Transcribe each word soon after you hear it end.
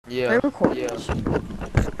Yeah.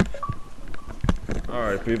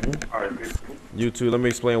 Alright, people. You two, let me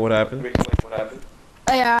explain what happened.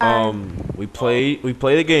 Yeah. We played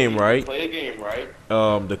a game, right?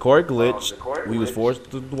 The court glitched. We was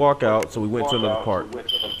forced to walk out, so we went to another part.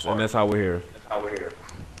 And that's how we're here.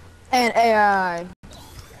 And AI.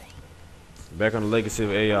 Back on the legacy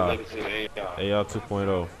of AI. AI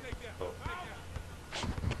 2.0.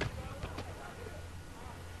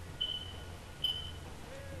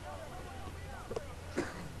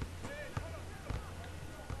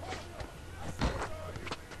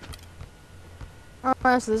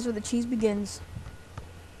 Alright, so this is where the cheese begins.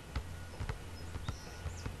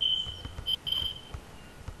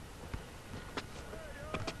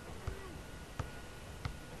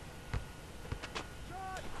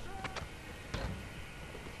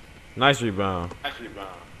 Nice rebound.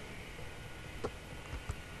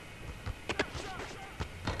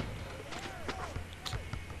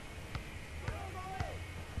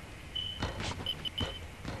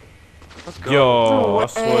 Yo, I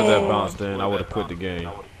swear that bounced in. I would have quit the game.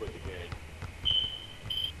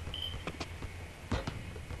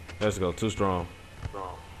 Let's go. Too strong.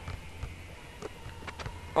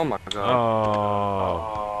 Oh my god.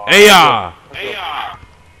 Oh. AI!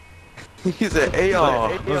 He said AR.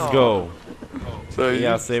 Let's go. So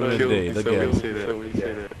AI saving the day. Look at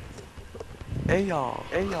it. AR.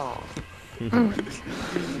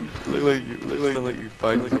 Look like you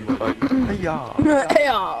fighting somebody. AR.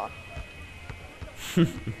 AI.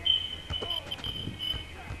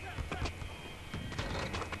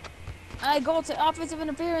 I go to offensive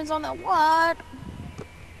interference on that. What?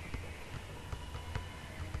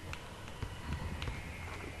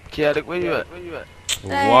 Chaotic, where you at?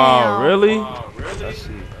 Wow, really? I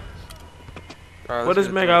see. What does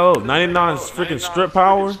Mega low? 99 freaking strip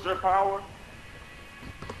power?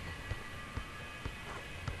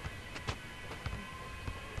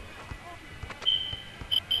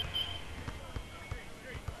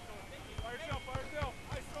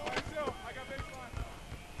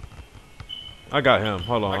 I got him.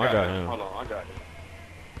 Hold on, I got him.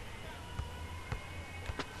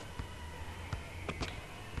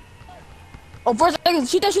 Oh, first second.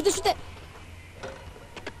 Shoot that.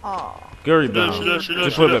 Oh. Good rebound.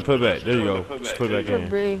 Just put it back. There you go. Just put it back in.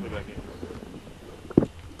 Big.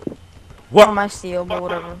 What? My steal, but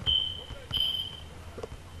whatever.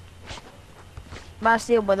 My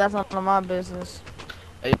steal, but that's none of my business.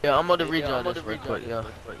 Hey, yeah, I'm on the read on this real quick, yeah.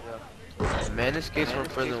 Man escapes from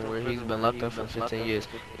prison where he's been locked up for 15 years.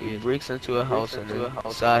 He breaks into a house and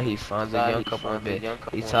inside he finds a young couple in bed.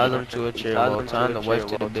 He ties them to a chair while tying the wife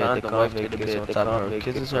to the bed. The convict gets on top of her,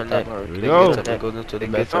 kisses her neck, then gets up and goes into the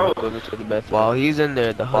bathroom. While he's in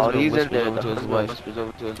there, the husband whispers over to his wife,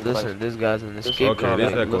 "Listen, this guy's an escape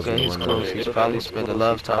convict. Look at his clothes. He's probably spent a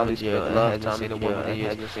lot of time in jail and hasn't seen a woman in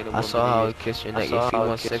years. I saw how he kissed your neck. If he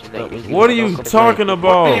wants sex with you, What are you talking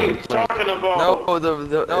about? No,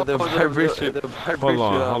 the vibration. Hold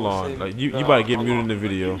on. Like you about to get muted in the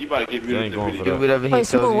video. You ain't going for Do that. whatever he Wait,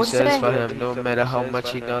 tells you what's satisfy that? him, no matter how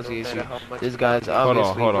much he nauseates you. This guy's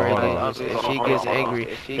obviously Hold very on. dangerous. If he gets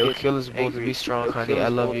angry, he'll kill us both. Be strong, honey. I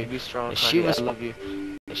love you.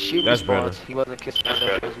 And she responds, he wasn't kissing my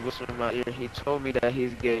neck, he was whispering in my ear. He told me that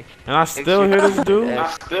he's gay. And I still hear this dude?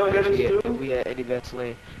 If we had any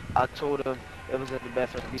Vaseline, I told him it was in the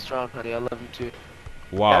bathroom. Be strong, honey. I love you too.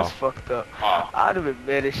 Wow. That's fucked up. I'd have been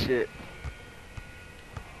mad as shit.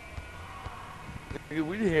 We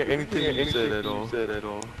didn't hear anything you said at all.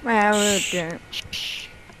 Man, I really didn't.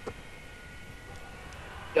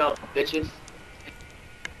 Yo, bitches.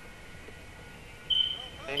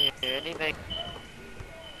 I didn't hear anything.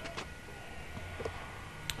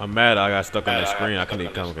 I'm mad I got stuck on that screen. I couldn't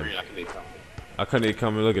even come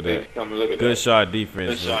and look at that. Good shot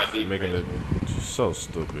defense. Making it so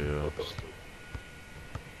stupid, yo.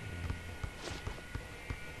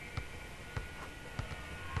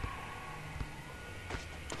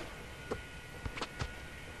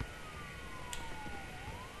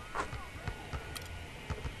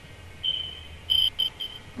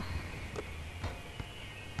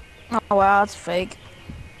 Oh wow, that's fake.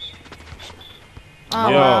 Oh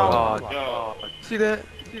Yo. wow. Oh, see that?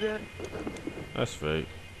 That's fake.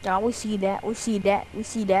 Yeah, we see that.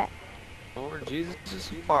 Lord Jesus is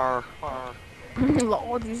far.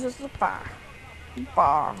 Lord Jesus is far.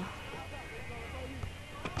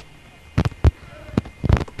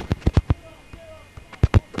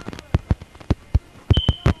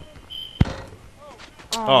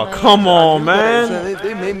 Oh, come on, man.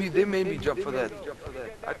 They made me jump for that.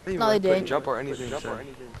 I didn't No, they even didn't. jump or anything. So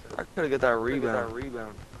I could have got that rebound.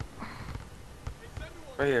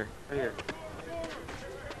 Right here.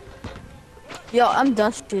 Yo, I'm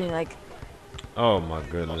done shooting. Like, Oh my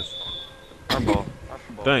goodness. I'm ball.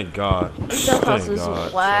 Thank God. this duck house Thank is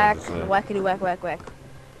God. whack, Sorry to say. whackity whack whack whack.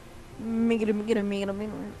 Miggity.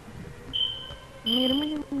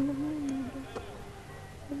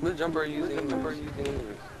 What jumper are you using?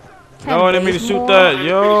 No, I didn't mean to shoot that.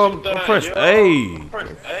 Yo, I pressed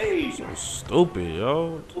A. So stupid,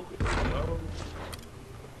 yo.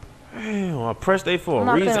 Damn, I pressed A for I'm a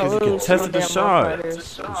not reason gonna because he lose. contested the Damn shot. fighters.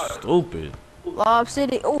 So stupid. Lob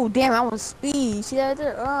City. Oh damn, I want speed. See that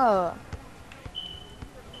there?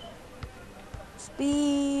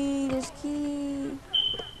 Speed is key.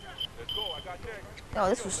 Yo,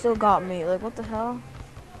 this one still got me. Like, what the hell?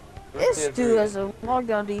 This dude has a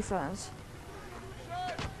lockdown defense.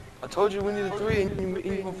 I told you we need a 3 and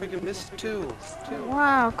you gonna freaking miss 2.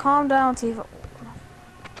 Wow, calm down, Tifa.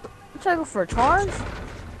 You trying to go for a charge?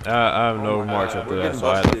 I have no remarks after that, so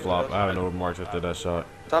I had to flop. I have no remarks after that shot.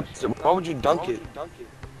 Stop. Why would you dunk it?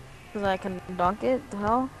 Because I can dunk it? The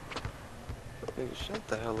hell? Nigga, shut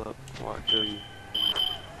the hell up before I kill you.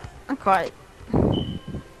 I'm quiet.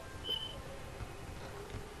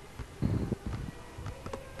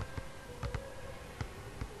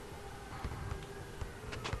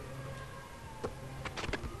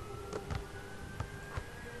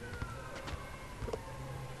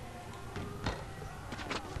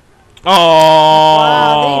 Oh!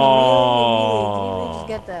 Wow, they really just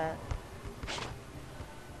get that.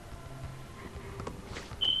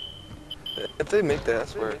 If they make that, I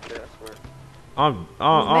swear. I'm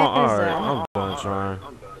done trying.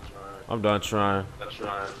 I'm done trying.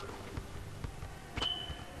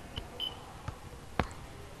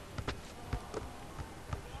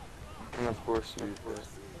 And of course you.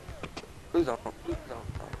 Please don't.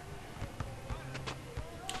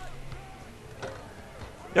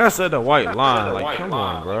 Y'all said the white line. Like, come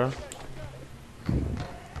on, bro.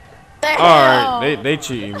 Damn. Alright, they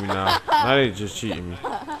cheating me now. Now they just cheating me.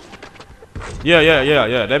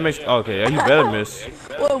 Yeah. That makes okay. Yeah, you better miss.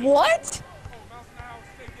 Wait, what?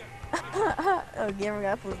 Oh, gamer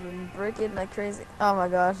guy was been breaking like crazy. Oh my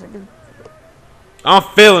gosh. I'm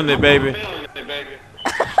feeling it, baby.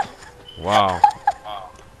 Wow.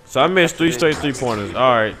 So I missed 3 straight 3-pointers.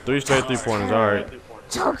 Alright, 3 straight 3-pointers. Alright.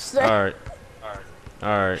 Jokester.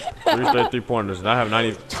 Alright. 3 straight 3-pointers. And I have 90.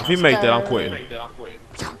 If he make that, I'm quitting.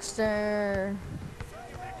 Jokester.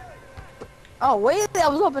 Oh, wait. I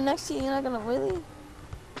was open next to you. You're not gonna really?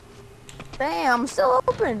 Damn, I'm still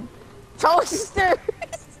open. Jokester.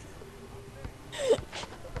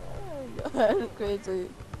 Oh god, that's crazy.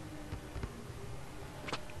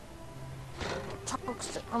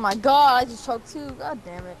 Jokester. Oh my god, I just choked too. God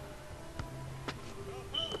damn it.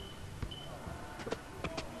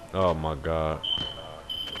 Oh my god.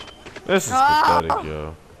 This is pathetic,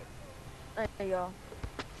 yo. There you go.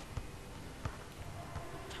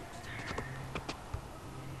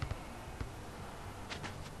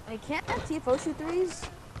 Hey, can't TFO shoot threes?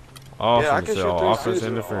 Oh, Yeah, I from can the shoot 3s offense too.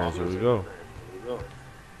 interference. Here we go.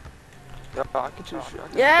 Yeah, I can shoot.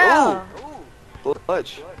 Yeah. Ooh,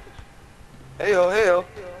 clutch. Heyo.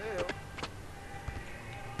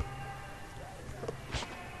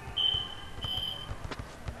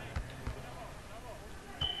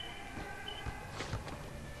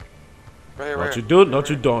 Right. Don't you do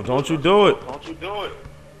it. Don't you do it.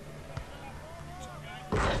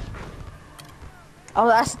 I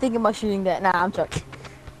was actually thinking about shooting that. Nah, I'm joking.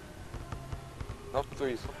 No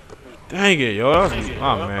 3s. Dang it, yo. That was,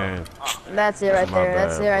 oh, man. That's it right My there.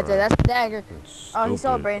 That's bad, it right bro. there. That's the dagger. Oh, Stupid. he's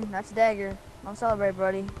celebrating. That's the dagger. Don't celebrate,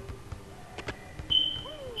 buddy.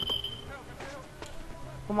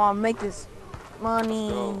 Come on, make this money.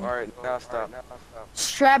 So, alright, now stop.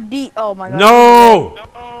 Strap D. Oh my god. No!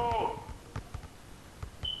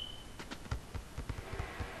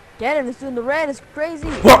 Get him. He's doing the red. It's crazy.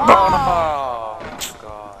 What? Oh, Oh,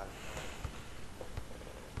 God.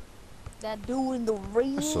 that dude in the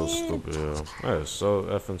red. That's so stupid, yo. That is so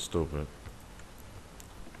effing stupid.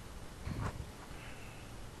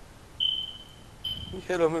 He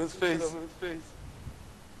hit him in his face.